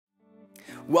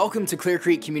Welcome to Clear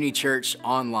Creek Community Church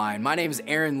Online. My name is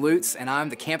Aaron Lutz, and I'm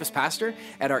the campus pastor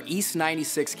at our East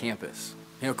 96 campus.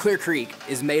 You know, Clear Creek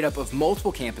is made up of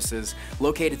multiple campuses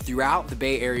located throughout the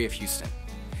Bay Area of Houston.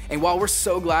 And while we're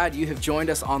so glad you have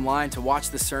joined us online to watch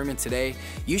this sermon today,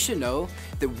 you should know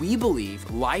that we believe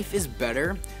life is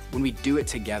better when we do it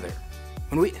together.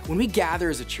 When we gather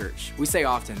as a church, we say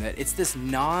often that it's this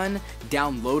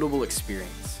non-downloadable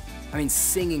experience. I mean,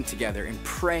 singing together and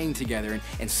praying together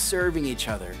and serving each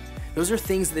other. Those are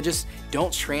things that just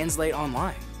don't translate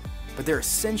online, but they're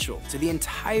essential to the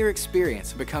entire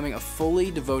experience of becoming a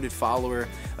fully devoted follower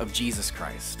of Jesus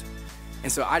Christ.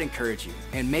 And so I'd encourage you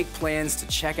and make plans to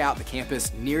check out the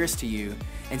campus nearest to you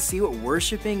and see what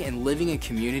worshiping and living in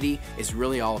community is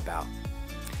really all about.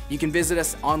 You can visit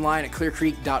us online at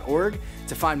clearcreek.org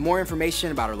to find more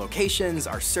information about our locations,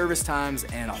 our service times,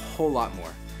 and a whole lot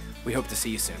more. We hope to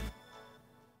see you soon.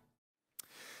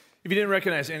 If you didn't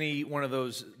recognize any one of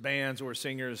those bands or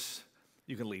singers,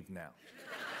 you can leave now.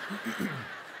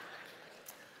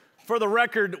 For the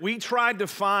record, we tried to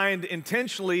find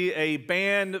intentionally a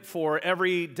band for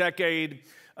every decade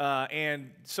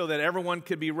and so that everyone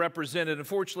could be represented.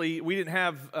 Unfortunately, we didn't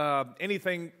have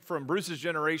anything from Bruce's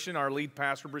generation, our lead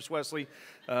pastor, Bruce Wesley.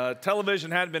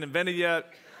 Television hadn't been invented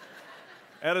yet.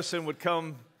 Edison would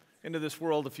come into this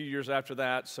world a few years after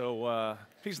that, so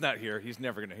he's not here. He's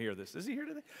never going to hear this. Is he here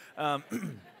today?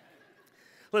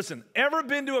 Listen, ever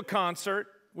been to a concert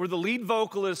where the lead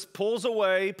vocalist pulls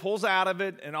away, pulls out of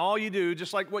it, and all you do,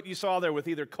 just like what you saw there with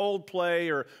either Coldplay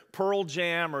or Pearl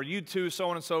Jam or U2, so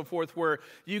on and so forth, where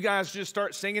you guys just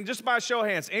start singing just by a show of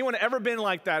hands? Anyone ever been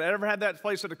like that? Ever had that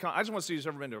place at a concert? I just want to see who's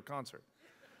ever been to a concert.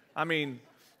 I mean,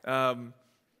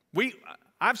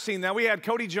 I've seen that. We had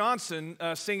Cody Johnson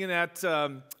singing at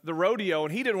the rodeo,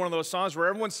 and he did one of those songs where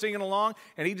everyone's singing along,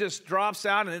 and he just drops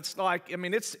out, and it's like, I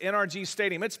mean, it's NRG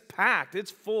Stadium. It's packed.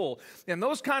 It's full. And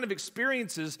those kind of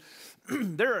experiences,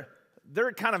 they're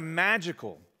kind of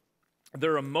magical.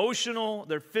 They're emotional.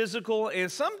 They're physical.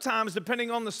 And sometimes, depending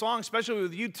on the song, especially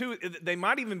with U2, they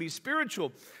might even be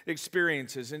spiritual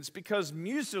experiences. And it's because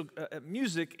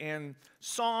music and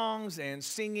songs and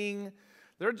singing,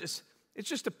 it's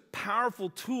just a powerful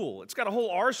tool. It's got a whole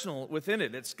arsenal within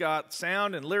it. It's got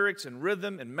sound and lyrics and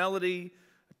rhythm and melody,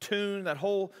 a tune,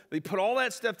 they put all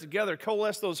that stuff together,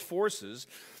 coalesce those forces,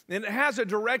 and it has a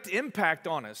direct impact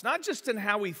on us, not just in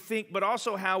how we think, but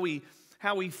also how we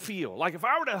feel. Like if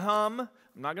I were to hum,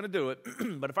 I'm not going to do it,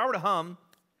 but if I were to hum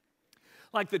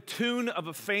like the tune of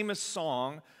a famous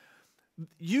song,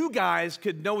 you guys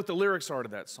could know what the lyrics are to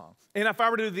that song. And if I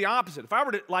were to do the opposite, if I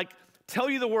were to tell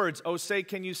you the words, "Oh, say,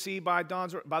 can you see by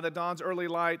the dawn's early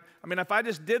light?" I mean, if I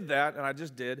just did that, and I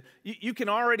just did, you can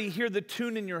already hear the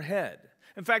tune in your head.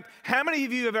 In fact, how many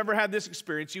of you have ever had this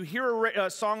experience? You hear a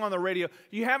song on the radio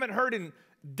you haven't heard in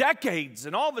decades,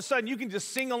 and all of a sudden you can just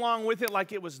sing along with it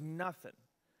like it was nothing.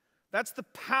 That's the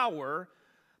power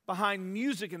behind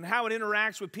music and how it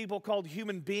interacts with people called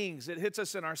human beings. It hits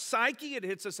us in our psyche. It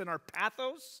hits us in our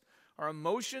pathos, our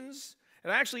emotions. It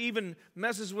actually even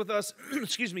messes with us,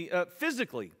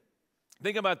 physically.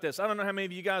 Think about this. I don't know how many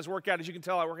of you guys work out. As you can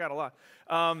tell, I work out a lot.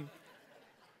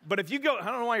 But if you go, I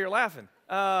don't know why you're laughing.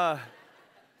 But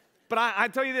I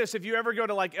tell you this, if you ever go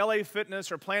to like LA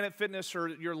Fitness or Planet Fitness or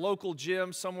your local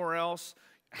gym somewhere else,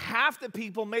 half the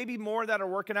people, maybe more that are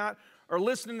working out, are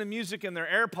listening to music in their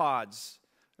AirPods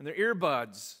and their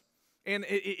earbuds. And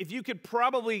if you could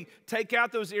probably take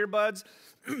out those earbuds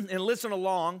and listen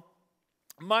along,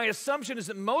 my assumption is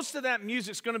that most of that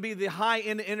music is going to be the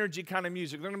high-end energy kind of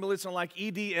music. They're going to be listening to like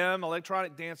EDM,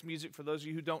 electronic dance music, for those of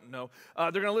you who don't know.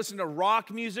 They're going to listen to rock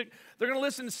music. They're going to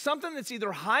listen to something that's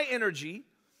either high energy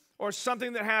or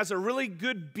something that has a really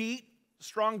good beat,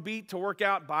 strong beat to work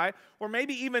out by, or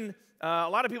maybe even a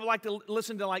lot of people like to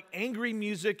listen to like angry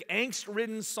music,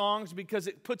 angst-ridden songs because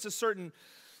it puts a certain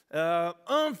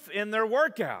oomph in their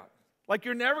workout. Like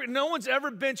no one's ever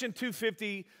benching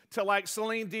 250 to like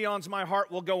Celine Dion's "My Heart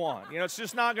Will Go On." You know, it's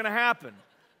just not going to happen,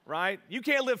 right? You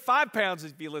can't lift 5 pounds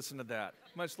if you listen to that,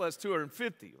 much less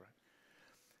 250, right?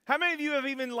 How many of you have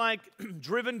even like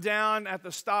driven down at the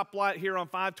stoplight here on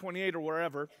 528 or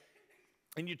wherever,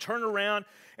 and you turn around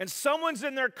and someone's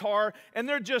in their car and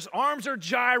they're just, arms are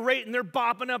gyrating, they're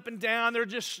bopping up and down, they're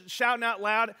just shouting out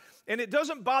loud, and it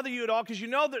doesn't bother you at all because you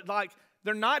know that like,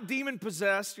 they're not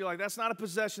demon-possessed. You're like, that's not a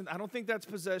possession. I don't think that's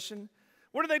possession.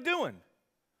 What are they doing?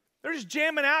 They're just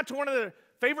jamming out to one of their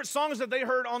favorite songs that they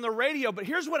heard on the radio. But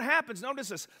here's what happens. Notice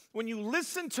this. When you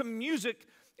listen to music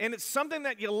and it's something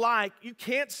that you like, you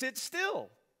can't sit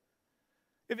still.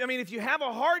 If you have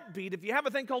a heartbeat, if you have a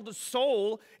thing called the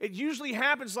soul, it usually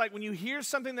happens like when you hear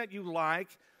something that you like,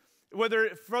 Whether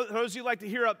for those of you like to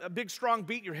hear a big strong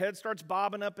beat, your head starts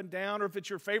bobbing up and down, or if it's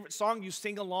your favorite song, you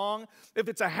sing along. If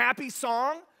it's a happy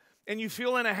song and you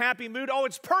feel in a happy mood, oh,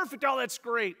 it's perfect, oh, that's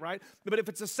great, right? But if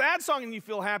it's a sad song and you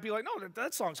feel happy, like, no,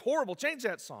 that song's horrible, change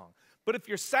that song. But if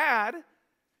you're sad,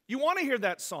 you want to hear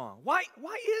that song. Why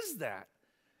is that?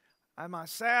 Am I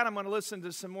sad? I'm going to listen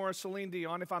to some more Celine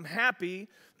Dion. If I'm happy,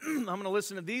 I'm going to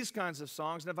listen to these kinds of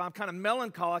songs. And if I'm kind of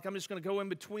melancholic, I'm just going to go in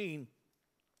between.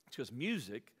 It's because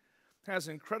music has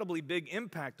an incredibly big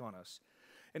impact on us.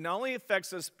 It not only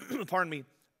affects us, pardon me,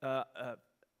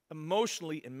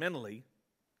 emotionally and mentally,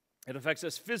 it affects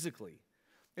us physically.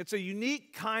 It's a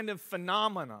unique kind of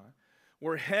phenomenon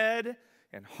where head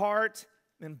and heart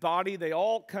and body, they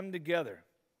all come together.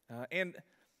 And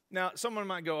now someone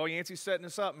might go, oh, Yancey's setting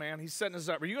us up, man. He's setting us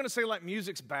up. Are you going to say like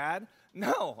music's bad?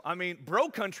 No. I mean, bro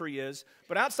country is,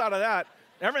 but outside of that,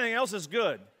 everything else is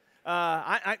good.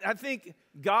 I think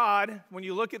God, when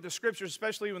you look at the scriptures,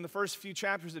 especially in the first few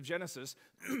chapters of Genesis,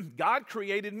 God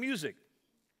created music.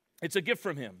 It's a gift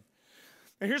from him.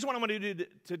 And here's what I'm going to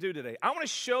do today. I want to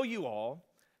show you all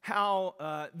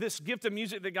how this gift of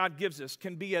music that God gives us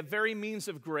can be a very means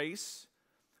of grace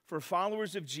for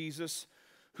followers of Jesus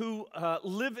who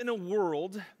live in a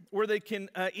world where they can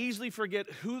easily forget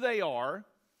who they are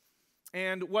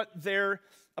and what they're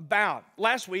about.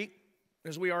 Last week,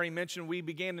 as we already mentioned, we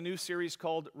began a new series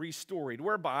called Restoried,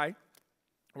 whereby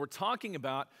we're talking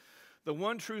about the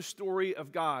one true story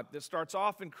of God that starts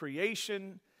off in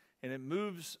creation and it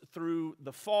moves through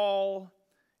the fall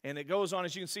and it goes on,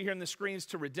 as you can see here on the screens,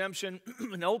 to redemption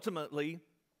and ultimately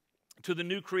to the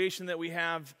new creation that we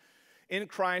have in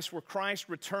Christ, where Christ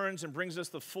returns and brings us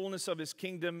the fullness of his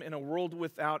kingdom in a world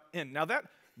without end. Now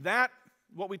that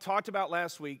what we talked about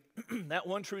last week, that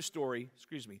one true story,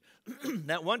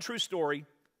 that one true story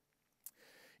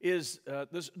is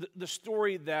the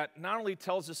story that not only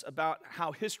tells us about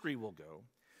how history will go,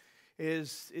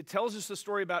 is it tells us the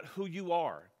story about who you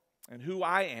are and who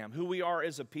I am, who we are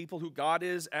as a people, who God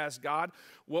is as God,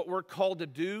 what we're called to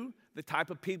do, the type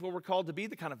of people we're called to be,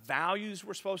 the kind of values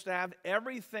we're supposed to have.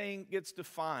 Everything gets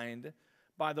defined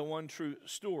by the one true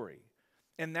story.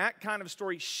 And that kind of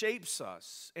story shapes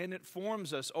us and it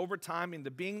forms us over time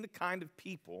into being the kind of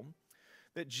people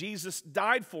that Jesus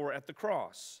died for at the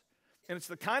cross. And it's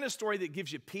the kind of story that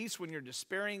gives you peace when you're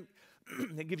despairing,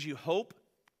 that gives you hope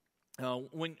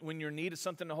when your need is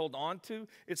something to hold on to.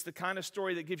 It's the kind of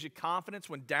story that gives you confidence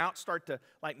when doubts start to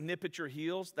like nip at your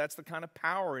heels. That's the kind of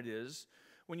power it is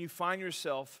when you find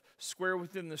yourself square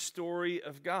within the story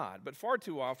of God. But far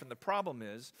too often, the problem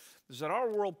is that our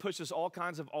world pushes all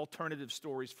kinds of alternative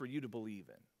stories for you to believe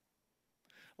in.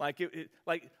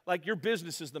 Like your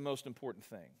business is the most important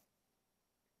thing.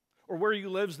 Or where you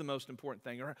live is the most important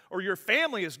thing. Or your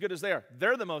family, as good as they are,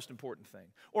 they're the most important thing.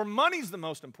 Or money's the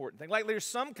most important thing. Like there's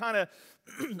some kind of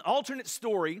alternate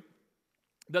story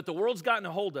that the world's gotten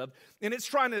a hold of, and it's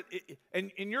trying to,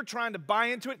 and you're trying to buy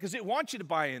into it because it wants you to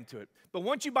buy into it. But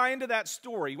once you buy into that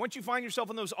story, once you find yourself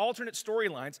in those alternate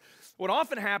storylines, what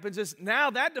often happens is now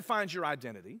that defines your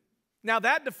identity. Now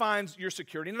that defines your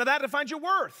security. Now that defines your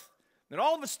worth. Then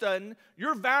all of a sudden,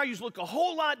 your values look a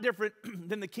whole lot different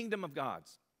than the kingdom of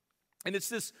God's. And it's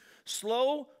this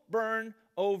slow burn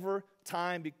over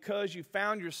time because you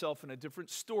found yourself in a different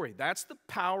story. That's the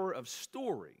power of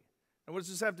story. And what does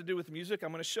this have to do with music? I'm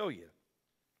going to show you.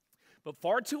 But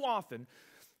far too often,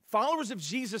 followers of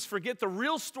Jesus forget the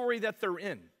real story that they're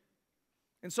in.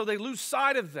 And so they lose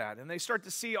sight of that, and they start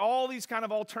to see all these kind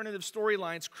of alternative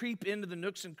storylines creep into the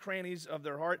nooks and crannies of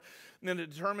their heart, and then it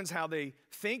determines how they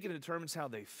think, and it determines how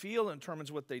they feel, and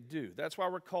determines what they do. That's why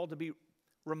we're called to be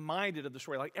reminded of the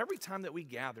story. Like every time that we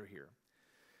gather here,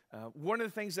 one of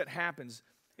the things that happens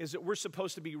is that we're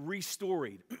supposed to be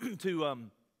restoried,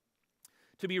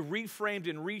 to be reframed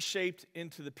and reshaped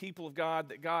into the people of God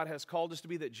that God has called us to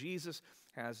be, that Jesus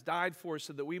has died for us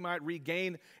so that we might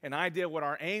regain an idea of what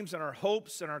our aims and our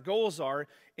hopes and our goals are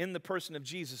in the person of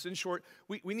Jesus. In short,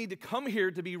 we need to come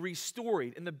here to be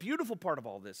restored. And the beautiful part of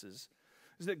all this is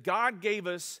that God gave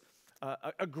us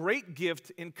a great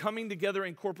gift in coming together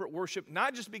in corporate worship,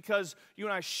 not just because you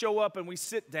and I show up and we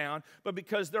sit down, but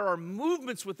because there are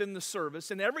movements within the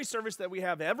service, and every service that we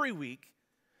have every week,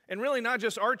 and really not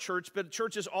just our church, but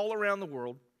churches all around the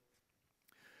world,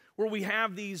 where we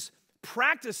have these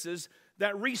practices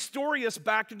that restore us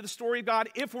back into the story of God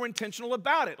if we're intentional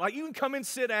about it. Like you can come and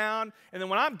sit down, and then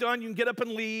when I'm done, you can get up and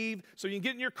leave, so you can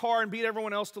get in your car and beat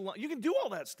everyone else to lunch. You can do all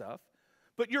that stuff,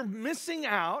 but you're missing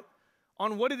out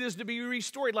on what it is to be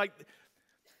restored. Like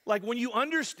when you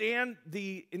understand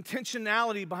the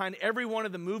intentionality behind every one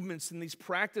of the movements and these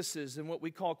practices and what we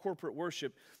call corporate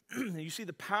worship, and you see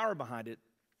the power behind it,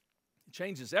 It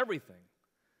changes everything.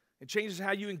 It changes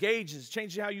how you engage. It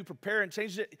changes how you prepare. It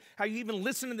changes how you even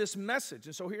listen to this message.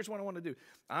 And so here's what I want to do.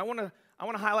 I want to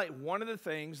highlight one of the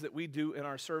things that we do in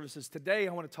our services. Today,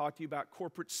 I want to talk to you about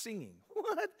corporate singing.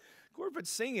 What? Corporate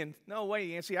singing? No way,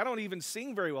 Yancy. I don't even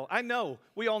sing very well. I know.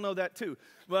 We all know that too.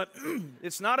 But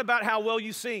it's not about how well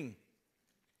you sing.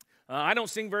 I don't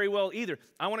sing very well either.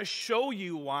 I want to show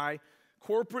you why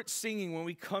corporate singing, when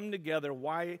we come together,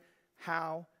 why,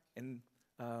 how,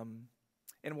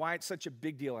 and why it's such a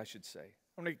big deal, I should say.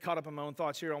 I'm going to get caught up in my own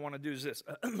thoughts here. I want to do is this.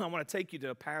 I want to take you to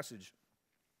a passage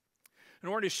in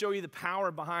order to show you the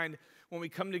power behind when we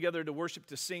come together to worship,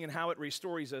 to sing, and how it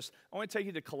restores us. I want to take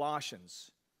you to Colossians,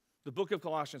 the book of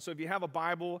Colossians. So if you have a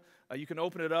Bible, you can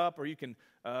open it up or you can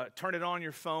turn it on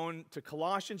your phone to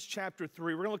Colossians chapter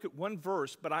 3. We're going to look at one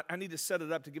verse, but I need to set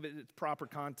it up to give it its proper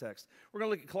context. We're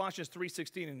going to look at Colossians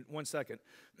 3:16 in 1 second.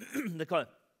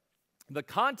 The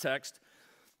context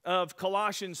of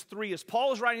Colossians 3 is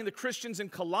Paul is writing to the Christians in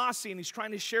Colossae, and he's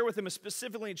trying to share with them,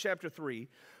 specifically in chapter 3,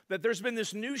 that there's been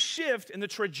this new shift in the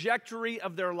trajectory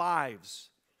of their lives.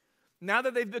 Now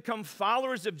that they've become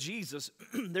followers of Jesus,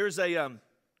 there's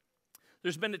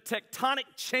been a tectonic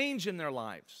change in their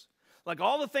lives. Like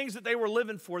all the things that they were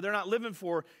living for, they're not living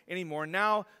for anymore.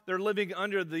 Now they're living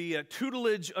under the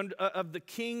tutelage of the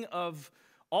King of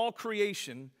all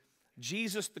creation,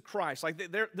 Jesus the Christ.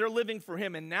 Like they're living for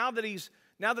him. And now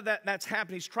that that's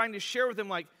happened, he's trying to share with them,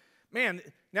 like, man,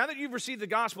 now that you've received the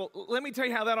gospel, let me tell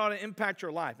you how that ought to impact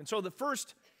your life. And so the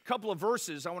first couple of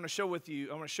verses I want to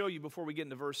show you before we get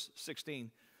into verse 16.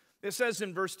 It says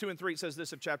in verse 2 and 3, it says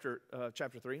this of chapter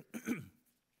 3.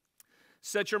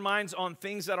 Set your minds on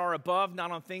things that are above, not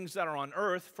on things that are on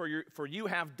earth, for you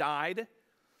have died,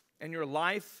 and your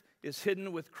life is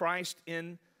hidden with Christ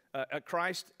in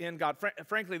God.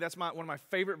 Frankly, that's one of my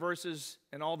favorite verses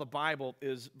in all the Bible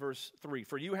is verse 3.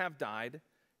 For you have died,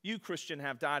 you Christian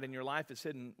have died, and your life is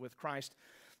hidden with Christ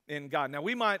in God. Now,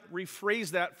 we might rephrase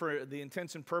that for the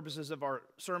intents and purposes of our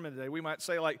sermon today. We might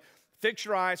say, like, fix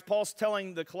your eyes. Paul's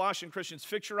telling the Colossian Christians,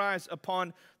 fix your eyes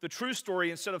upon the true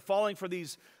story instead of falling for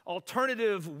these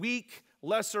alternative, weak,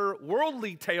 lesser,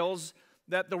 worldly tales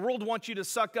that the world wants you to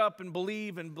suck up and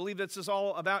believe this is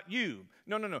all about you.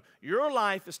 No. Your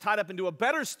life is tied up into a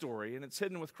better story, and it's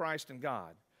hidden with Christ and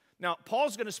God. Now,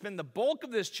 Paul's going to spend the bulk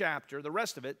of this chapter, the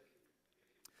rest of it,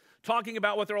 talking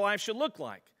about what their life should look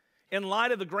like in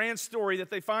light of the grand story that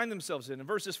they find themselves in. In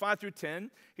verses 5 through 10,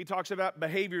 he talks about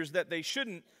behaviors that they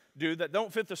shouldn't do, that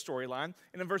don't fit the storyline.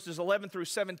 And in verses 11 through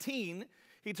 17,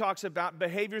 he talks about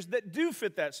behaviors that do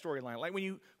fit that storyline. Like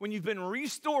when you've been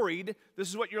restored, this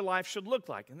is what your life should look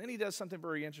like. And then he does something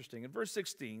very interesting. In verse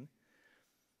 16,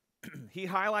 he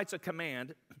highlights a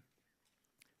command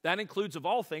that includes, of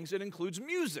all things, it includes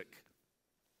music.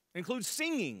 It includes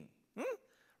singing.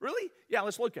 Really? Yeah,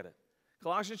 let's look at it.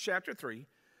 Colossians chapter 3,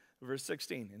 verse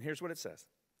 16. And here's what it says.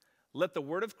 Let the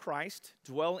word of Christ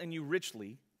dwell in you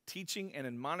richly, teaching and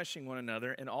admonishing one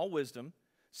another in all wisdom,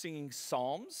 singing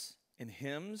psalms and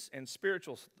hymns and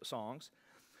spiritual songs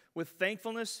with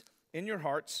thankfulness in your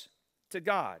hearts to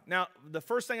God. Now, the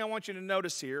first thing I want you to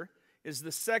notice here is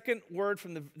the second word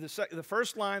from the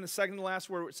first line, the second to last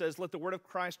word, where it says, let the word of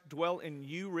Christ dwell in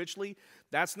you richly.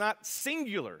 That's not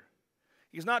singular.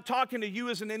 He's not talking to you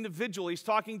as an individual. He's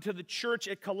talking to the church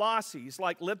at Colossae. He's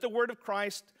like, let the word of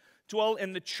Christ dwell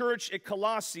in the church at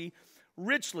Colossae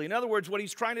richly. In other words, what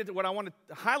I want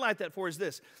to highlight that for is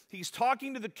this. He's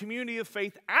talking to the community of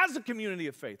faith as a community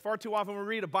of faith. Far too often when we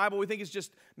read a Bible, we think it's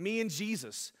just me and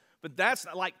Jesus. But that's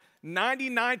like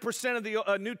 99% of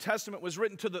the New Testament was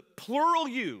written to the plural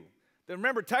you.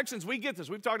 Remember, Texans, we get this.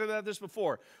 We've talked about this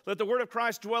before. Let the word of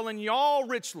Christ dwell in y'all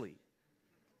richly.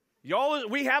 Y'all,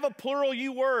 we have a plural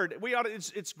you word.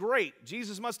 It's great.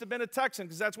 Jesus must have been a Texan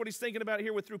because that's what he's thinking about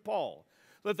here through Paul.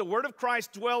 Let the word of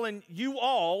Christ dwell in you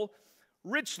all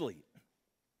richly.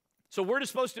 So we're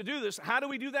supposed to do this. How do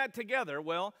we do that together?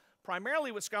 Well,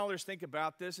 primarily what scholars think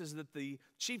about this is that the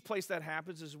chief place that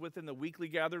happens is within the weekly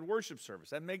gathered worship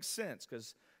service. That makes sense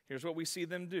because here's what we see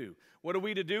them do. What are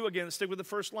we to do? Again, stick with the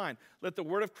first line. Let the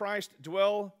word of Christ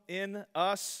dwell in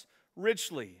us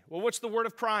richly. Well, what's the word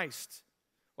of Christ?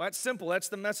 Well, that's simple. That's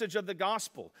the message of the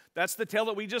gospel. That's the tale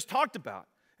that we just talked about.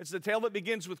 It's the tale that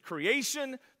begins with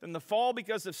creation, then the fall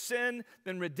because of sin,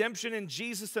 then redemption in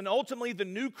Jesus, and ultimately the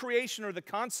new creation or the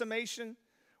consummation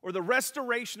or the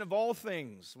restoration of all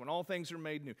things when all things are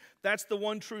made new. That's the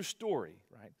one true story,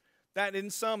 right? That in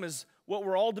sum is what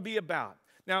we're all to be about.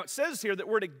 Now it says here that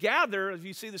we're to gather, as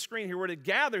you see the screen here, we're to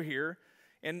gather here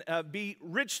and be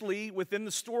richly within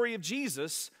the story of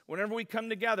Jesus whenever we come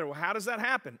together. Well, how does that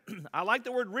happen? I like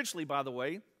the word richly, by the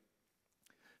way.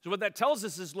 So what that tells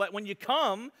us is that when you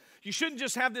come, you shouldn't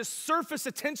just have this surface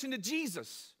attention to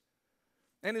Jesus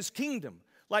and his kingdom.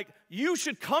 Like, you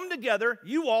should come together,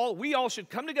 we all should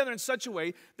come together in such a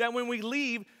way that when we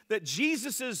leave, that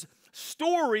Jesus'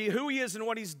 story, who he is and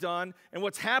what he's done, and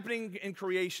what's happening in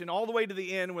creation, all the way to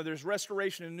the end where there's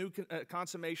restoration and new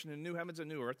consummation and new heavens and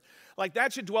new earth, like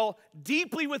that should dwell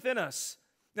deeply within us.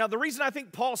 Now, the reason I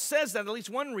think Paul says that, at least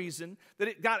one reason, that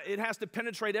it has to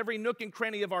penetrate every nook and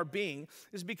cranny of our being,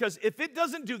 is because if it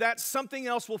doesn't do that, something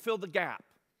else will fill the gap.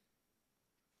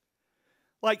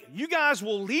 Like, you guys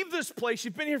will leave this place,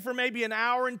 you've been here for maybe an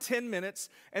hour and 10 minutes,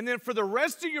 and then for the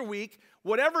rest of your week,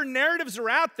 whatever narratives are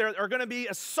out there are going to be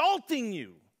assaulting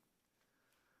you.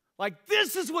 Like,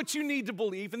 this is what you need to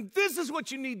believe, and this is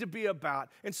what you need to be about.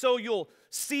 And so you'll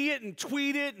see it and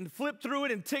tweet it and flip through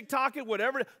it and TikTok it,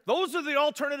 whatever. Those are the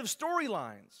alternative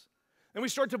storylines. And we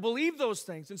start to believe those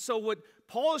things. And so what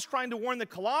Paul is trying to warn the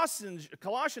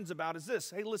Colossians about is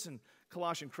this. Hey, listen,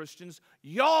 Colossian Christians,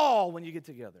 y'all, when you get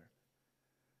together,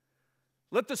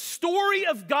 let the story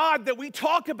of God that we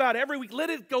talk about every week, let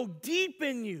it go deep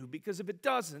in you, because if it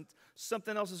doesn't,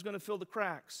 something else is going to fill the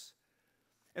cracks.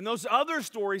 And those other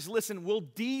stories, listen, will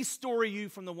de-story you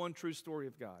from the one true story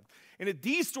of God. And it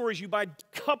de-stories you by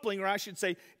coupling, or I should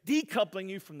say, decoupling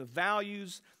you from the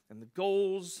values and the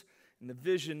goals and the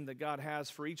vision that God has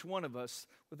for each one of us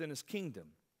within his kingdom.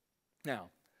 Now,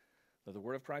 let the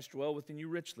word of Christ dwell within you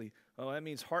richly. Oh, that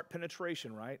means heart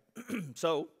penetration, right?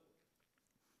 So,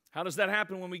 how does that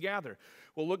happen when we gather?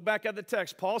 Well, look back at the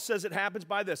text. Paul says it happens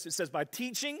by this. It says, by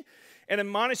teaching and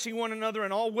admonishing one another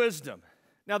in all wisdom.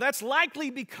 Now, that's likely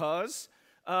because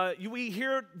we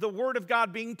hear the word of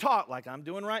God being taught, like I'm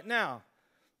doing right now.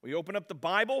 We open up the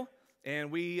Bible,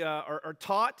 and we are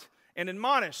taught and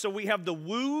admonished. So we have the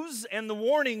woos and the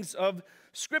warnings of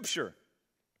Scripture.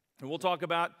 And we'll talk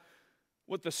about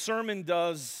what the sermon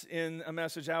does in a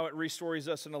message, how it restores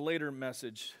us in a later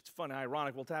message. It's funny,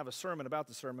 ironic. We'll have a sermon about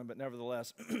the sermon, but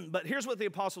nevertheless. But here's what the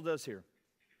apostle does here.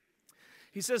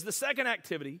 He says the second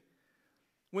activity,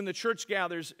 when the church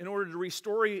gathers in order to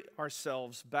restore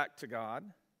ourselves back to God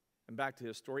and back to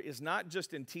his story, is not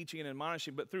just in teaching and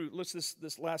admonishing, but through,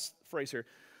 this last phrase here,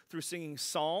 through singing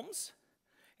psalms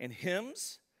and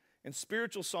hymns and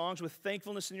spiritual songs with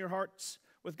thankfulness in your hearts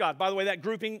with God. By the way, that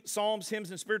grouping, psalms,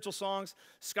 hymns, and spiritual songs,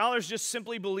 scholars just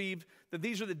simply believe that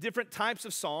these are the different types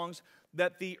of songs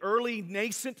that the early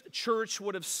nascent church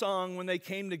would have sung when they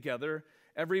came together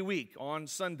every week on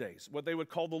Sundays, what they would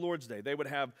call the Lord's Day. They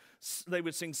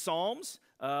would sing psalms,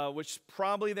 which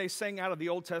probably they sang out of the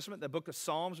Old Testament, the book of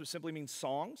Psalms, which simply means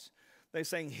songs. They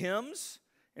sang hymns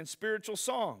and spiritual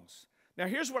songs. Now,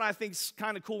 here's what I think is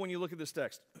kind of cool when you look at this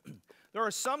text. There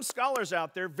are some scholars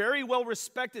out there, very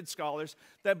well-respected scholars,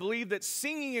 that believe that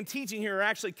singing and teaching here are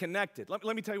actually connected.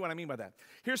 Let me tell you what I mean by that.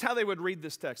 Here's how they would read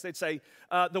this text. They'd say,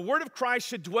 the word of Christ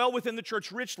should dwell within the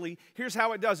church richly. Here's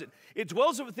how it does it. It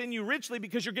dwells within you richly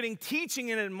because you're getting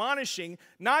teaching and admonishing,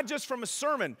 not just from a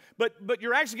sermon, but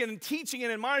you're actually getting teaching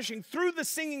and admonishing through the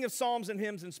singing of psalms and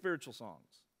hymns and spiritual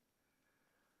songs.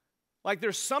 Like,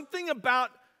 there's something about,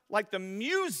 like, the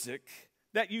music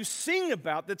that you sing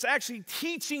about that's actually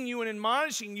teaching you and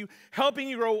admonishing you, helping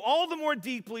you grow all the more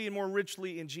deeply and more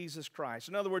richly in Jesus Christ.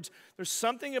 In other words, there's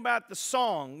something about the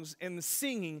songs and the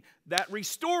singing that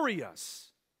restore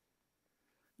us.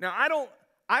 Now, I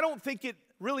don't think it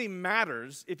really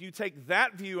matters if you take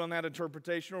that view on that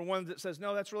interpretation or one that says,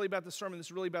 no, that's really about the sermon, this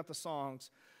is really about the songs.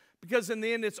 Because in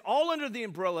the end, it's all under the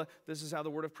umbrella, this is how the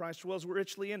word of Christ dwells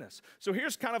richly in us. So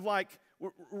here's kind of like,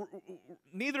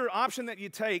 neither option that you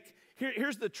take,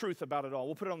 here's the truth about it all.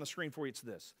 We'll put it on the screen for you. It's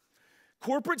this.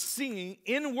 Corporate singing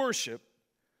in worship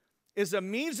is a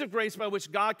means of grace by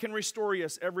which God can restore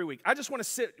us every week. I just want to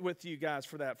sit with you guys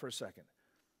for that for a second.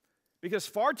 Because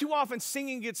far too often,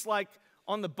 singing gets like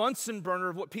on the Bunsen burner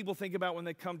of what people think about when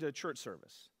they come to a church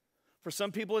service. For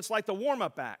some people, it's like the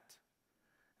warm-up act.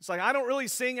 It's like, I don't really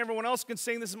sing, everyone else can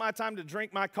sing, this is my time to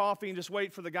drink my coffee and just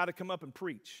wait for the guy to come up and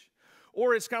preach.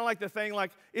 Or it's kind of like the thing,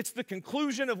 like, it's the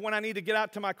conclusion of when I need to get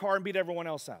out to my car and beat everyone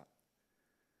else out.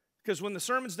 Because when the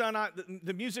sermon's done,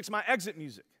 the music's my exit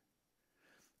music.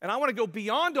 And I want to go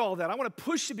beyond all that. I want to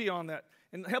push you beyond that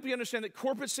and help you understand that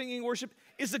corporate singing worship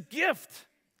is a gift.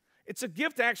 It's a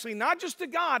gift, actually, not just to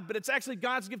God, but it's actually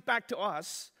God's gift back to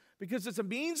us, because it's a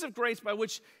means of grace by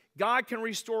which God can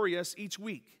restore us each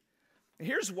week. And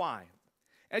here's why.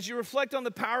 As you reflect on the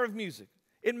power of music,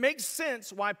 it makes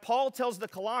sense why Paul tells the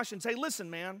Colossians, hey, listen,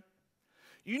 man,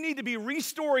 you need to be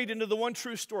restored into the one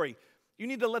true story. You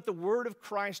need to let the word of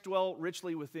Christ dwell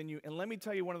richly within you. And let me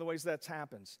tell you one of the ways that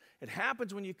happens. It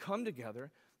happens when you come together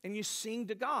and you sing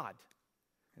to God.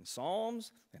 and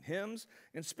psalms and hymns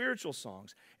and spiritual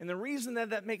songs. And the reason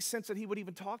that makes sense that he would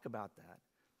even talk about that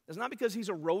is not because he's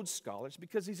a Rhodes Scholar. It's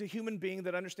because he's a human being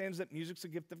that understands that music's a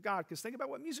gift of God. Because think about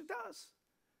what music does.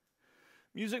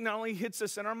 Music not only hits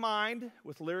us in our mind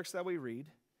with lyrics that we read,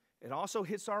 it also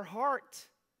hits our heart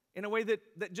in a way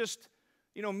that just,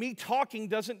 me talking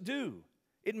doesn't do.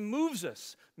 It moves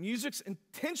us. Music's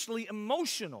intentionally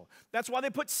emotional. That's why they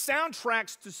put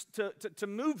soundtracks to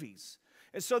movies,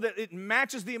 and so that it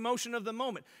matches the emotion of the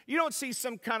moment. You don't see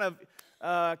some kind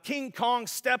of King Kong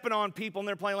stepping on people and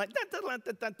they're playing like,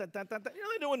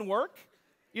 they're doing work.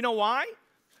 You know why?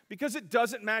 Because it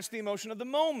doesn't match the emotion of the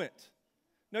moment.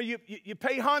 No, you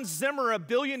pay Hans Zimmer $1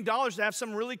 billion to have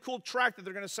some really cool track that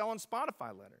they're going to sell on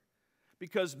Spotify later,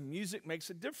 because music makes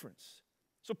a difference.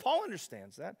 So Paul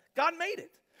understands that. God made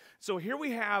it. So here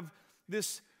we have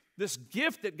this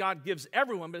gift that God gives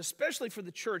everyone, but especially for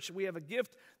the church, we have a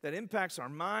gift that impacts our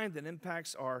mind, that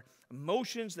impacts our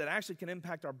emotions, that actually can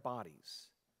impact our bodies.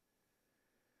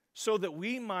 So that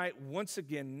we might once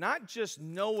again not just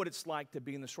know what it's like to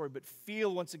be in the story, but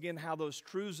feel once again how those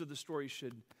truths of the story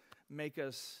should make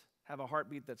us have a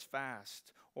heartbeat that's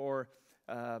fast, or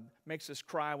makes us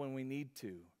cry when we need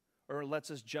to, or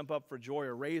lets us jump up for joy,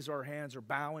 or raise our hands, or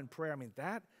bow in prayer. I mean,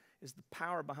 that is the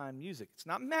power behind music. It's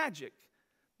not magic,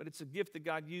 but it's a gift that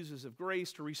God uses of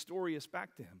grace to restore us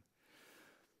back to Him.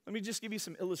 Let me just give you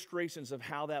some illustrations of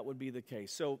how that would be the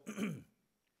case. So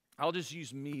I'll just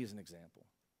use me as an example.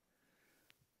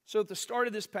 So at the start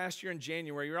of this past year in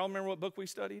January, you all remember what book we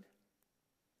studied?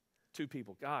 2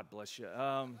 people. God bless you.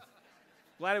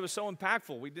 Glad it was so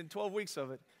impactful. We did 12 weeks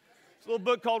of it. It's a little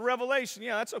book called Revelation.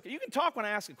 Yeah, that's okay. You can talk when I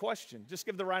ask a question. Just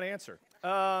give the right answer.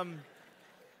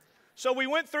 So we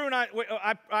went through, and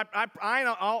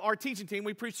our teaching team,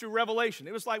 we preached through Revelation.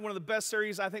 It was like one of the best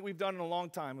series I think we've done in a long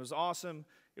time. It was awesome.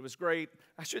 It was great.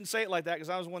 I shouldn't say it like that because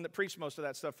I was the one that preached most of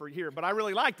that stuff for a year, but I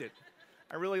really liked it.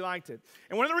 I really liked it.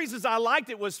 And one of the reasons I liked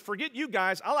it was, forget you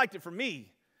guys, I liked it for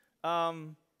me.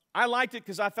 I liked it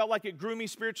because I felt like it grew me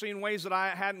spiritually in ways that I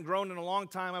hadn't grown in a long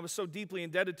time. I was so deeply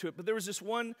indebted to it. But there was this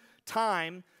one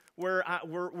time where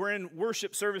we're in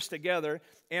worship service together,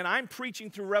 and I'm preaching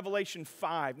through Revelation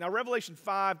 5. Now, Revelation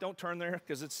 5, don't turn there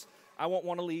because I won't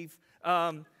want to leave.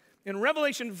 In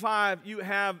Revelation 5, you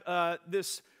have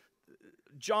this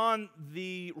John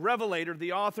the Revelator,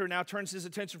 the author, now turns his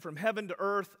attention from heaven to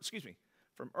earth,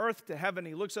 from earth to heaven.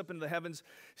 He looks up into the heavens,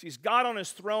 sees God on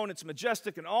his throne. It's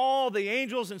majestic, and all the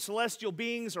angels and celestial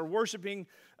beings are worshiping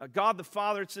God the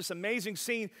Father. It's this amazing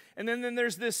scene. And then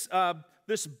there's this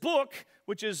book,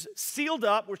 which is sealed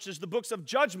up, which is the books of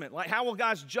judgment. Like, how will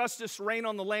God's justice reign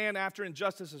on the land after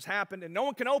injustice has happened? And no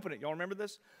one can open it. Y'all remember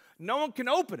this? No one can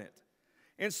open it.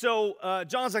 And so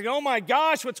John's like, oh my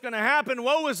gosh, what's going to happen?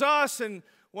 Woe is us. And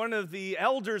one of the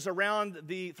elders around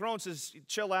the throne says,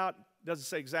 chill out. Doesn't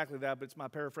say exactly that, but it's my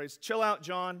paraphrase. Chill out,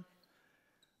 John.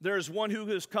 There's one who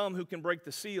has come who can break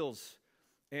the seals.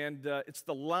 And it's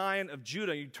the Lion of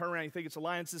Judah. You turn around, you think it's a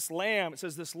lion. It's this lamb. It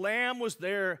says this lamb was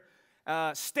there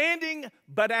standing,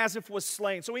 but as if was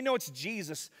slain. So we know it's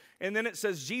Jesus. And then it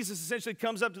says Jesus essentially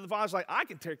comes up to the Father, like, I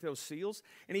can take those seals.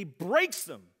 And he breaks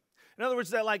them. In other words,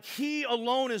 that like he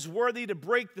alone is worthy to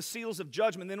break the seals of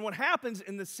judgment. Then what happens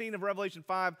in the scene of Revelation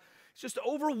 5, it's just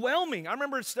overwhelming. I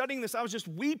remember studying this. I was just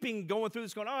weeping going through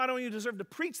this, going, I don't even deserve to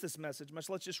preach this message much.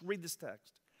 Let's just read this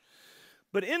text.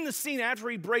 But in the scene after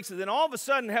he breaks it, then all of a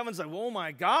sudden heaven's like, oh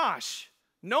my gosh.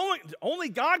 Only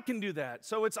God can do that.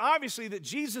 So it's obviously that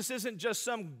Jesus isn't just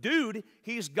some dude.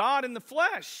 He's God in the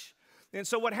flesh. And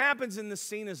so what happens in this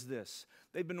scene is this.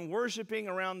 They've been worshiping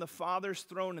around the Father's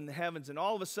throne in the heavens, and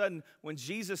all of a sudden, when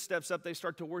Jesus steps up, they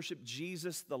start to worship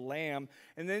Jesus, the Lamb.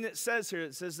 And then it says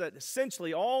that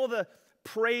essentially all the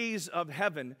praise of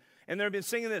heaven, and they've been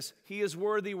singing this, He is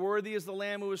worthy, worthy is the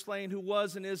Lamb who was slain, who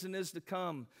was and is to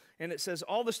come. And it says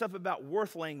all the stuff about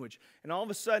worth language. And all of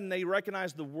a sudden, they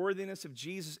recognize the worthiness of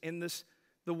Jesus in this.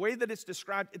 The way that it's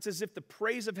described, it's as if the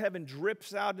praise of heaven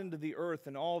drips out into the earth,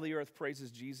 and all the earth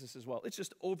praises Jesus as well. It's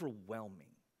just overwhelming.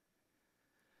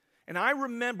 And I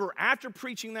remember after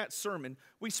preaching that sermon,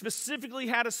 we specifically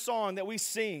had a song that we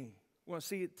sing. We want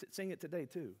to sing it today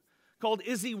too, called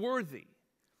Is He Worthy?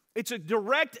 It's a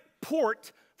direct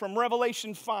port from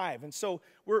Revelation 5. And so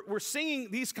we're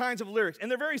singing these kinds of lyrics, and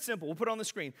they're very simple. We'll put it on the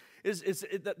screen.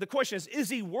 The question is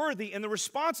he worthy? And the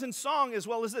response in song as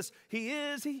well as this.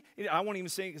 I won't even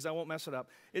sing it because I won't mess it up.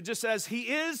 It just says, he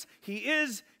is,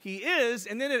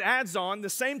 and then it adds on the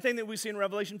same thing that we see in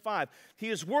Revelation 5. He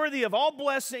is worthy of all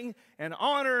blessing and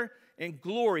honor and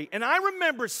glory. And I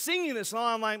remember singing this, and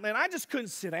I'm like, man, I just couldn't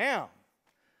sit down.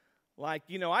 Like,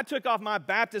 I took off my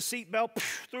Baptist seatbelt,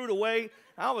 threw it away,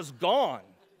 I was gone.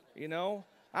 you know.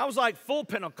 I was like full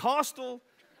Pentecostal,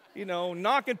 you know,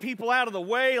 knocking people out of the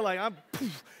way, like,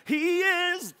 he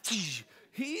is,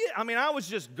 I mean, I was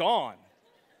just gone.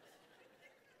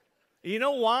 You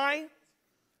know why?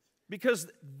 Because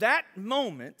that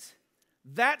moment,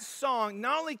 that song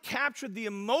not only captured the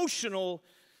emotional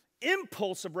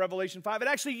impulse of Revelation 5, it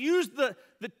actually used the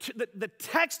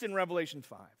text in Revelation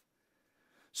 5.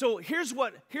 So here's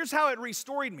how it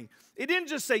restored me. It didn't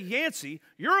just say, Yancey,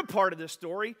 you're a part of this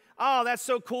story. Oh, that's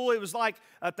so cool. It was like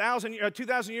 2,000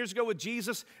 years ago with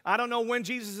Jesus. I don't know when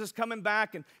Jesus is coming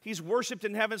back and he's worshiped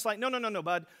in heaven. It's like, no,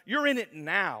 bud. You're in it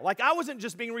now. Like I wasn't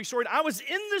just being restored. I was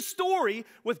in the story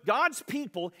with God's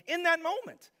people in that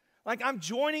moment. Like I'm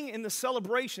joining in the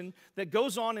celebration that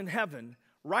goes on in heaven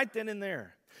right then and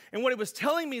there. And what it was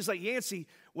telling me is like, Yancey,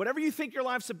 whatever you think your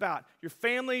life's about, your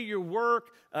family, your work,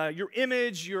 your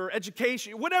image, your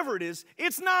education, whatever it is,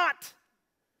 it's not.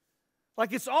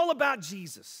 Like it's all about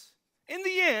Jesus. In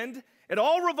the end, it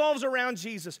all revolves around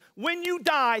Jesus. When you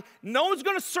die, no one's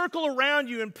going to circle around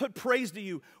you and put praise to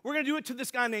you. We're going to do it to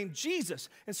this guy named Jesus.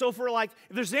 And so if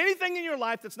there's anything in your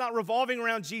life that's not revolving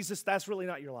around Jesus, that's really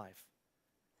not your life.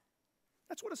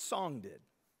 That's what a song did.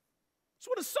 That's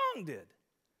what a song did.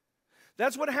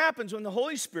 That's what happens when the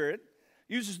Holy Spirit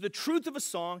uses the truth of a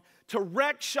song to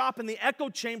wreck shop in the echo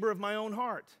chamber of my own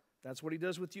heart. That's what he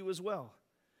does with you as well.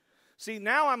 See,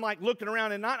 now I'm like looking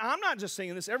around and I'm not just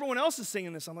singing this. Everyone else is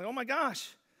singing this. I'm like, oh my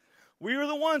gosh. We are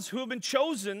the ones who have been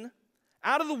chosen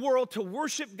out of the world to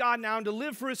worship God now and to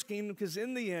live for his kingdom, because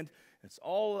in the end, it's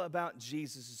all about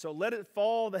Jesus. So let it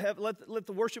fall, let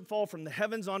the worship fall from the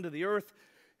heavens onto the earth,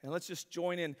 and let's just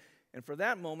join in. And for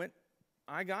that moment,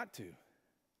 I got to.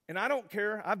 And I don't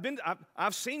care.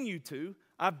 I've seen U2.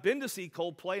 I've been to see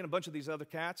Coldplay and a bunch of these other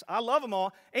cats. I love them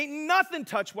all. Ain't nothing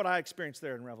touched what I experienced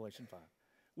there in Revelation 5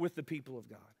 with the people of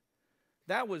God.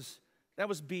 That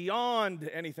was beyond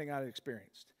anything I'd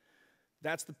experienced.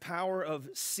 That's the power of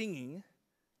singing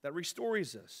that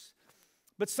restores us.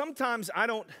 But sometimes I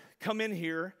don't come in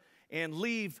here and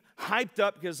leave hyped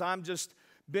up because I'm just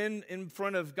been in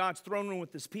front of God's throne room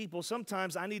with his people.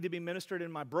 Sometimes I need to be ministered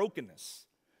in my brokenness.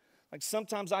 Like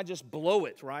sometimes I just blow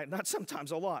it, right? Not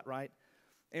sometimes, a lot, right?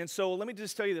 And so let me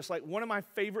just tell you this. Like one of my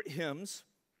favorite hymns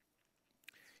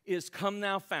is Come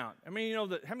Thou Fount. I mean, you know,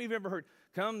 how many of you have ever heard,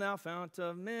 Come Thou Fount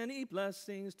of many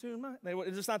blessings to my...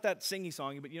 It's not that singy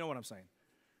song, but you know what I'm saying.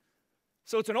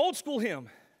 So it's an old school hymn.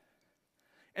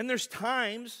 And there's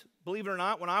times, believe it or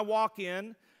not, when I walk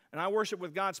in and I worship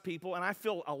with God's people and I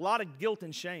feel a lot of guilt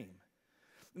and shame.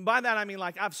 And by that I mean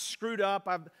like I've screwed up,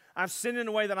 I've sinned in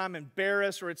a way that I'm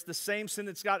embarrassed, or it's the same sin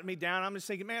that's gotten me down. I'm just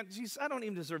thinking, man, geez, I don't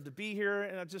even deserve to be here.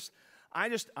 And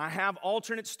I have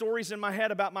alternate stories in my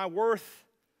head about my worth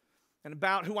and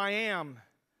about who I am.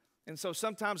 And so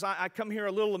sometimes I come here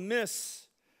a little amiss.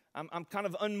 I'm kind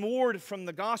of unmoored from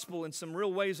the gospel in some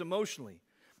real ways emotionally.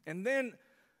 And then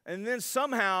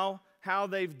somehow, how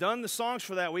they've done the songs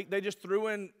for that week, they just threw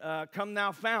in Come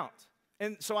Thou Fount.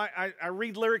 And so I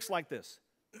read lyrics like this.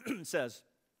 It says,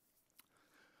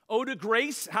 "Oh, to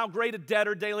grace, how great a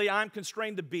debtor daily I'm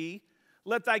constrained to be.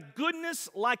 Let thy goodness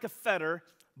like a fetter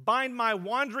bind my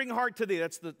wandering heart to thee."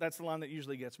 That's the line that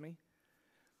usually gets me.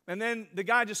 And then the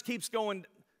guy just keeps going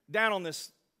down on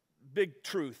this big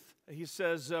truth. He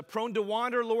says, "Prone to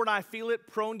wander, Lord, I feel it.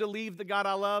 Prone to leave the God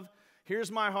I love.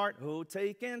 Here's my heart. Oh,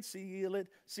 take and seal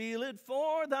it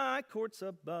for thy courts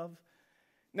above."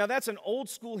 Now, that's an old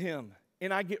school hymn,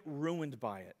 and I get ruined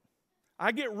by it.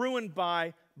 I get ruined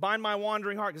by Bind My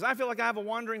Wandering Heart, because I feel like I have a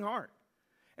wandering heart.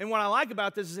 And what I like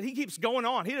about this is that he keeps going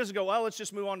on. He doesn't go, well, let's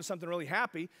just move on to something really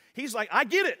happy. He's like, I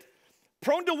get it.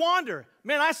 Prone to wander.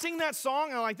 Man, I sing that song,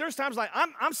 and like there's times like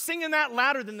I'm singing that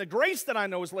louder than the grace that I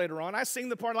know is later on. I sing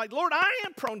the part like, Lord, I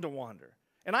am prone to wander.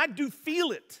 And I do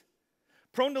feel it.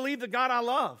 Prone to leave the God I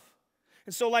love.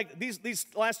 And so like these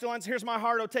last two lines, here's my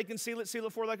heart, oh, take and seal it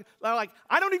for like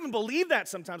I don't even believe that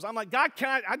sometimes. I'm like, God,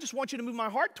 I just want you to move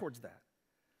my heart towards that.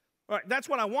 All right, that's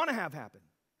what I want to have happen.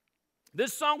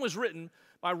 This song was written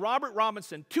by Robert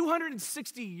Robinson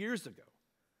 260 years ago.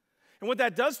 And what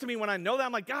that does to me when I know that,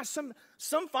 I'm like, gosh,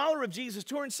 some follower of Jesus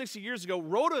 260 years ago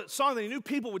wrote a song that he knew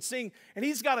people would sing, and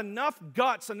he's got enough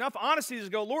guts, enough honesty to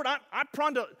go, Lord, I'm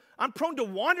prone to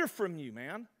wander from you,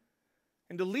 man,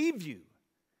 and to leave you.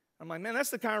 I'm like, man,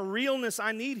 that's the kind of realness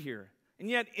I need here. And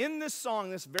yet in this song,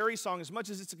 this very song, as much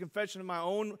as it's a confession of my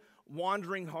own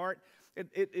wandering heart,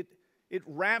 it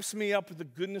wraps me up with the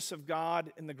goodness of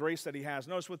God and the grace that he has.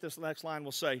 Notice what this next line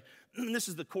will say. This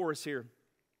is the chorus here.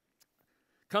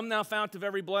 Come thou fount of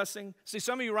every blessing. See,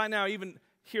 some of you right now even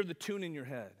hear the tune in your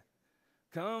head.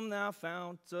 Come thou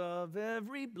fount of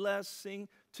every blessing,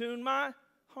 tune my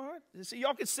heart. See,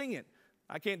 y'all can sing it.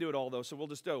 I can't do it all, though, so we'll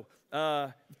just go.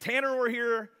 Tanner were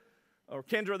here, or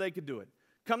Kendra, they could do it.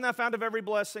 Come thou fount of every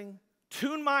blessing,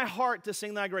 tune my heart to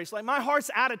sing thy grace. Like, my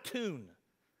heart's out of tune.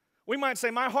 We might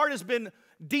say, my heart has been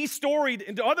de-storied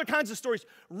into other kinds of stories.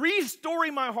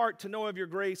 Restoring my heart to know of your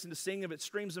grace and to sing of its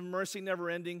streams of mercy never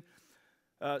ending.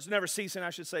 It's never ceasing,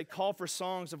 I should say. Call for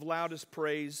songs of loudest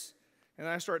praise. And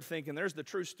I start thinking, there's the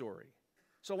true story.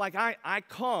 So like I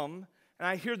come and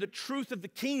I hear the truth of the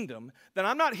kingdom that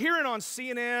I'm not hearing on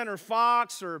CNN or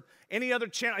Fox or any other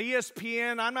channel,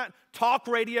 ESPN. I'm not talk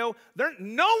radio.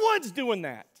 No one's doing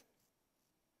that.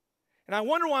 And I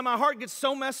wonder why my heart gets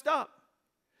so messed up.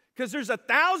 Because there's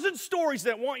 1,000 stories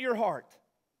that want your heart,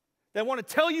 that want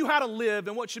to tell you how to live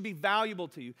and what should be valuable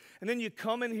to you. And then you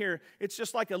come in here, it's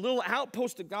just like a little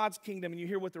outpost of God's kingdom, and you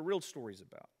hear what the real story's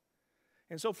about.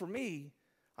 And so for me,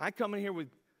 I come in here with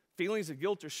feelings of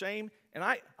guilt or shame, and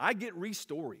I get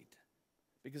restoried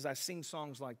because I sing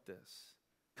songs like this.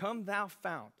 Come thou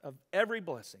fount of every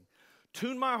blessing.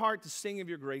 Tune my heart to sing of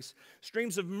your grace.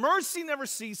 Streams of mercy never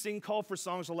ceasing. Call for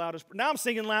songs the loudest. Now I'm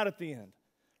singing loud at the end.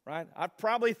 Right? I've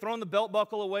probably thrown the belt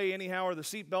buckle away anyhow or the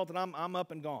seat belt, and I'm up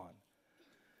and gone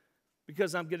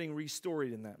because I'm getting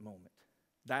restoried in that moment.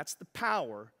 That's the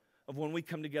power of when we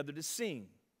come together to sing.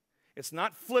 It's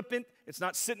not flippant. It's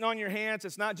not sitting on your hands.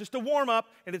 It's not just a warm-up,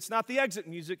 and it's not the exit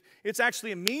music. It's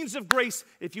actually a means of grace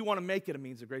if you want to make it a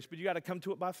means of grace, but you got to come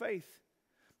to it by faith.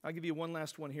 I'll give you one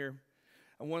last one here.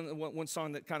 One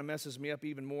song that kind of messes me up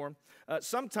even more.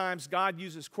 Sometimes God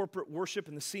uses corporate worship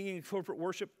and the singing of corporate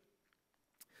worship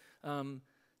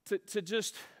to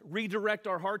just redirect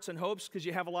our hearts and hopes because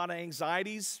you have a lot of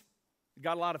anxieties, you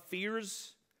got a lot of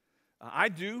fears. I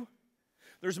do.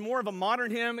 There's more of a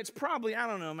modern hymn. It's probably, I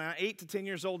don't know, man, 8 to 10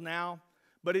 years old now,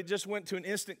 but it just went to an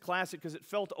instant classic because it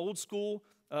felt old school,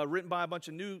 written by a bunch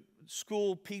of new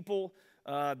school people,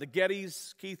 the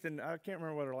Gettys, Keith and, I can't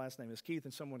remember what her last name is, Keith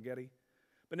and someone Getty.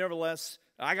 But nevertheless,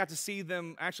 I got to see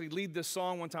them actually lead this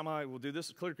song one time. I will do this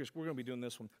at Clear Creek. We're going to be doing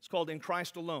this one. It's called In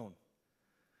Christ Alone.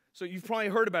 So you've probably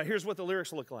heard about it. Here's what the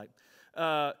lyrics look like.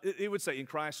 It would say, in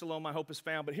Christ alone my hope is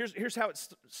found. But here's how it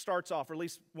starts off, or at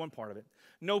least one part of it.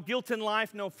 No guilt in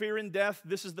life, no fear in death.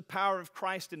 This is the power of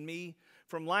Christ in me.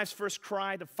 From life's first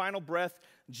cry to final breath,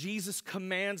 Jesus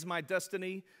commands my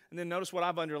destiny. And then notice what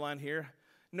I've underlined here.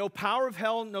 No power of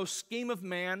hell, no scheme of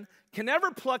man can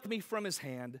ever pluck me from his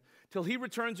hand till he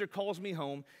returns or calls me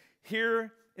home.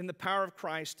 Here in the power of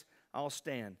Christ I'll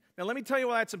stand. Now let me tell you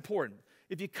why that's important.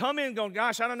 If you come in going,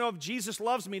 gosh, I don't know if Jesus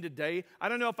loves me today. I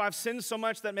don't know if I've sinned so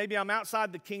much that maybe I'm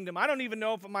outside the kingdom. I don't even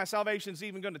know if my salvation's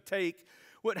even going to take.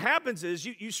 What happens is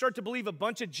you start to believe a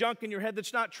bunch of junk in your head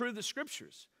that's not true of the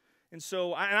Scriptures. And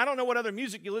so, I don't know what other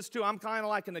music you listen to. I'm kind of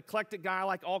like an eclectic guy. I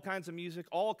like all kinds of music,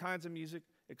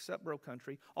 except bro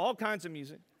country, all kinds of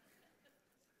music.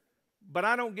 But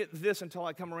I don't get this until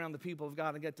I come around the people of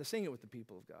God and get to sing it with the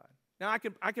people of God. Now,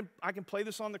 I can play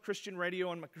this on the Christian radio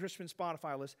on my Christian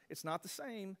Spotify list. It's not the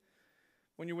same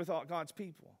when you're with all God's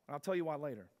people. I'll tell you why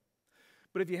later.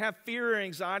 But if you have fear or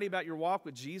anxiety about your walk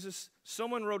with Jesus,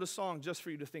 someone wrote a song just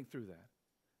for you to think through that.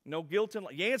 No guilt in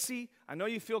life. Yancey, I know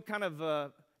you feel kind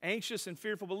of anxious and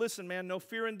fearful, but listen, man, no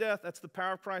fear in death. That's the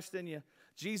power of Christ in you.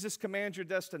 Jesus commands your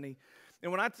destiny.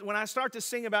 And when I start to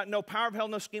sing about no power of hell,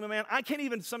 no scheme of man, I can't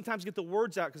even sometimes get the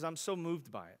words out because I'm so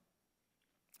moved by it.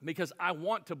 Because I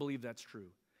want to believe that's true.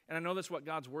 And I know that's what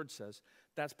God's word says.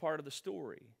 That's part of the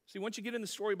story. See, once you get in the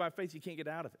story by faith, you can't get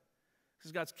out of it.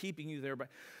 Because God's keeping you there.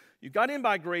 You got in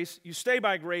by grace, you stay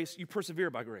by grace, you persevere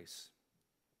by grace.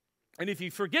 And if you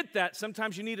forget that,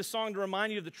 sometimes you need a song to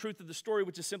remind you of the truth of the story,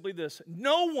 which is simply this.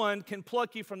 No one can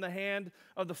pluck you from the hand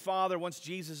of the Father once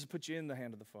Jesus has put you in the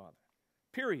hand of the Father.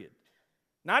 Period.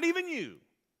 Not even you.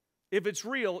 If it's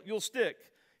real, you'll stick.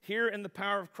 Here in the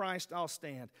power of Christ, I'll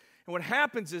stand. And what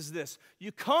happens is this.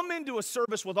 You come into a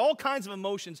service with all kinds of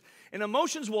emotions, and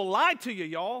emotions will lie to you,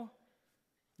 y'all.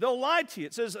 They'll lie to you.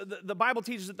 It says, the Bible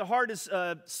teaches that the heart is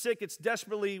sick, it's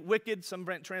desperately wicked. Some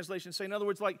translations say, in other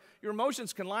words, like your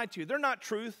emotions can lie to you. They're not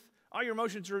truth. All your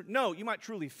emotions are, no, you might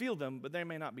truly feel them, but they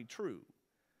may not be true.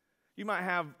 You might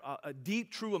have a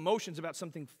deep, true emotions about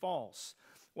something false.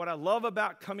 What I love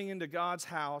about coming into God's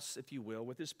house, if you will,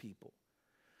 with his people,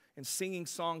 and singing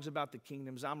songs about the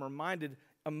kingdoms, I'm reminded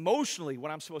emotionally what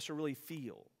I'm supposed to really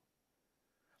feel.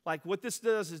 Like what this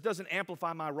does is doesn't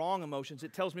amplify my wrong emotions.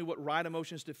 It tells me what right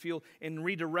emotions to feel and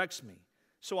redirects me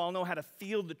so I'll know how to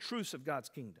feel the truths of God's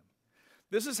kingdom.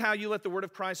 This is how you let the word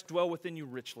of Christ dwell within you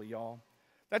richly, y'all.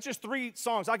 That's just 3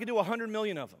 songs. I could do 100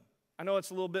 million of them. I know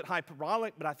it's a little bit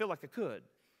hyperbolic, but I feel like I could.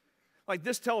 Like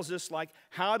this tells us like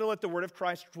how to let the word of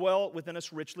Christ dwell within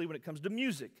us richly when it comes to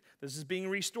music. This is being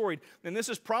restored. And this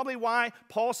is probably why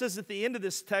Paul says at the end of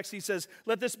this text, he says,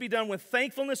 let this be done with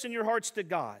thankfulness in your hearts to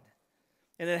God.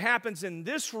 And it happens in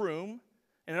this room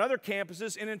and in other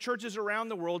campuses and in churches around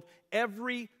the world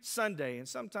every Sunday. And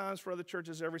sometimes for other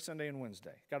churches every Sunday and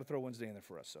Wednesday. Got to throw Wednesday in there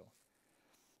for us.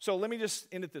 So let me just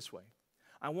end it this way.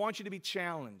 I want you to be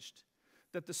challenged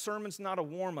that the sermon's not a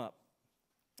warm-up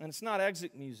and it's not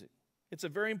exit music. It's a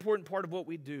very important part of what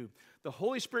we do. The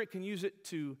Holy Spirit can use it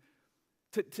to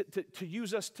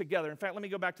use us together. In fact, let me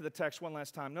go back to the text one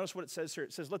last time. Notice what it says here.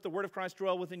 It says, let the word of Christ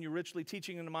dwell within you richly,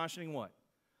 teaching and admonishing what?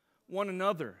 One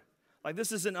another. Like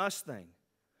this is an us thing.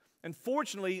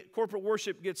 Unfortunately, corporate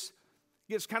worship gets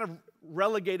kind of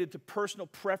relegated to personal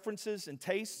preferences and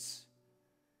tastes.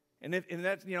 And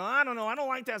that, I don't know, I don't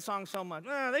like that song so much.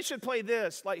 They should play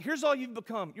this. Like, here's all you've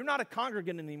become. You're not a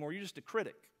congregant anymore. You're just a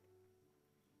critic.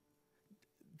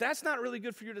 That's not really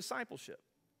good for your discipleship.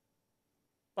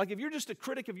 Like if you're just a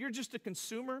critic, if you're just a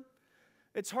consumer,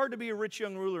 it's hard to be a rich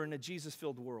young ruler in a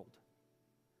Jesus-filled world.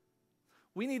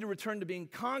 We need to return to being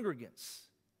congregants,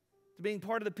 to being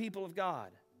part of the people of God.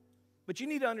 But you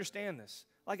need to understand this.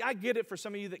 Like I get it for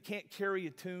some of you that can't carry a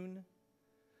tune,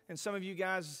 and some of you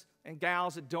guys and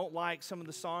gals that don't like some of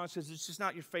the songs because it's just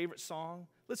not your favorite song.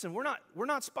 Listen, we're not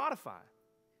Spotify.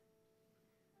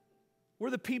 We're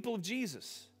the people of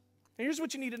Jesus. And here's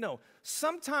what you need to know.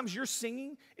 Sometimes your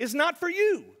singing is not for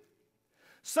you.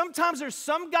 Sometimes there's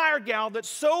some guy or gal that's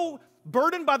so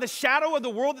burdened by the shadow of the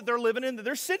world that they're living in that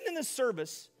they're sitting in this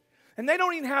service and they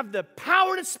don't even have the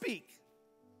power to speak.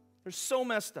 They're so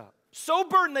messed up, so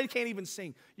burdened they can't even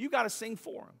sing. You got to sing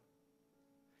for them.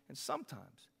 And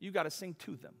sometimes you got to sing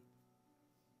to them.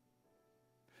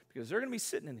 Because they're going to be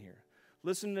sitting in here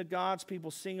listening to God's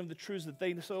people sing of the truths that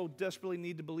they so desperately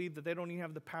need to believe that they don't even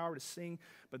have the power to sing,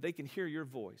 but they can hear your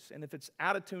voice. And if it's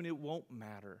out of tune, it won't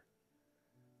matter.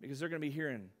 Because they're going to be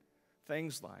hearing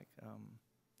things like,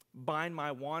 bind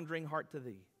my wandering heart to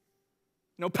thee.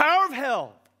 No power of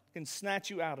hell can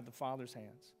snatch you out of the Father's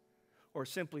hands. Or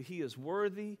simply, he is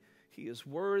worthy, he is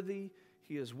worthy,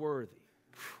 he is worthy.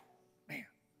 Whew, man.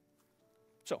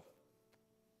 So,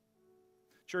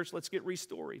 church, let's get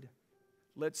restored.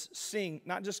 Let's sing,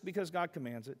 not just because God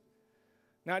commands it,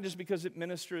 not just because it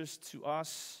ministers to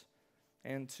us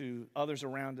and to others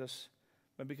around us,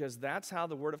 but because that's how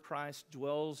the word of Christ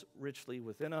dwells richly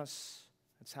within us.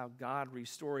 That's how God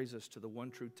restores us to the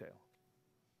one true tale.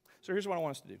 So here's what I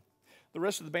want us to do. The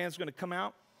rest of the band's going to come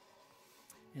out,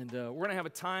 and we're going to have a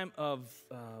time of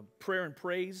prayer and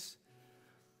praise.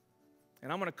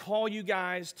 And I'm going to call you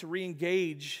guys to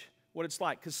re-engage what it's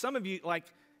like. Because some of you,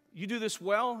 you do this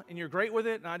well, and you're great with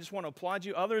it, and I just want to applaud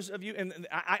you. Others of you, and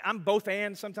I'm both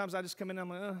and. Sometimes I just come in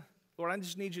and I'm like, Lord, I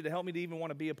just need you to help me to even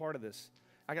want to be a part of this.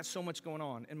 I got so much going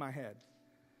on in my head.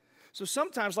 So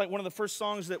sometimes, like one of the first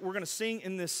songs that we're going to sing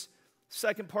in this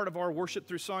second part of our worship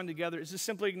through song together is just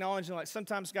simply acknowledging, like,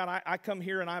 sometimes, God, I come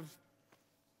here and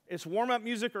it's warm-up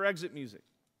music or exit music.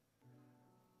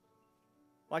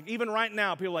 Like even right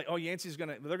now, people are like, oh, Yancey's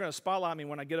they're going to spotlight me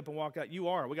when I get up and walk out. You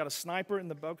are. We got a sniper in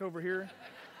the book over here.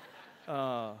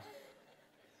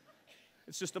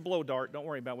 It's just a blow dart. Don't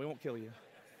worry about it. We won't kill you.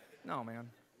 No, man.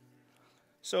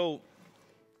 So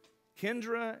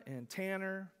Kendra and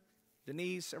Tanner,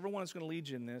 Denise, everyone is going to lead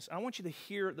you in this. I want you to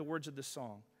hear the words of this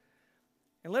song.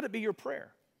 And let it be your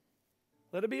prayer.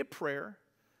 Let it be a prayer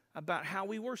about how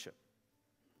we worship.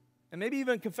 And maybe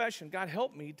even confession. God,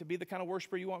 help me to be the kind of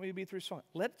worshiper you want me to be through song.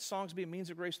 Let songs be a means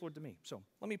of grace, Lord, to me. So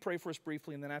let me pray for us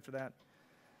briefly, and then after that,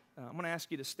 I'm going to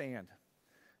ask you to stand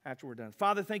after we're done.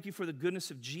 Father, thank you for the goodness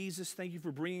of Jesus. Thank you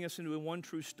for bringing us into a one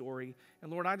true story.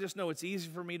 And Lord, I just know it's easy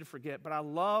for me to forget, but I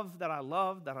love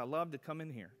to come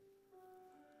in here.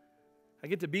 I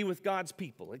get to be with God's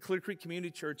people at Clear Creek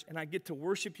Community Church, and I get to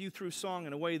worship you through song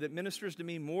in a way that ministers to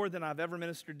me more than I've ever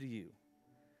ministered to you.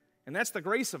 And that's the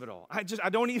grace of it all. I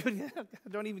don't even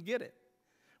get it.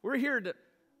 We're here to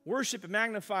worship and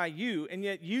magnify you, and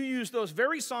yet you use those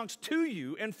very songs to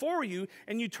you and for you,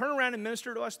 and you turn around and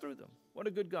minister to us through them. What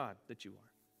a good God that you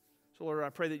are. So, Lord,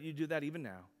 I pray that you do that even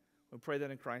now. We pray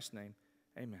that in Christ's name.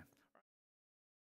 Amen.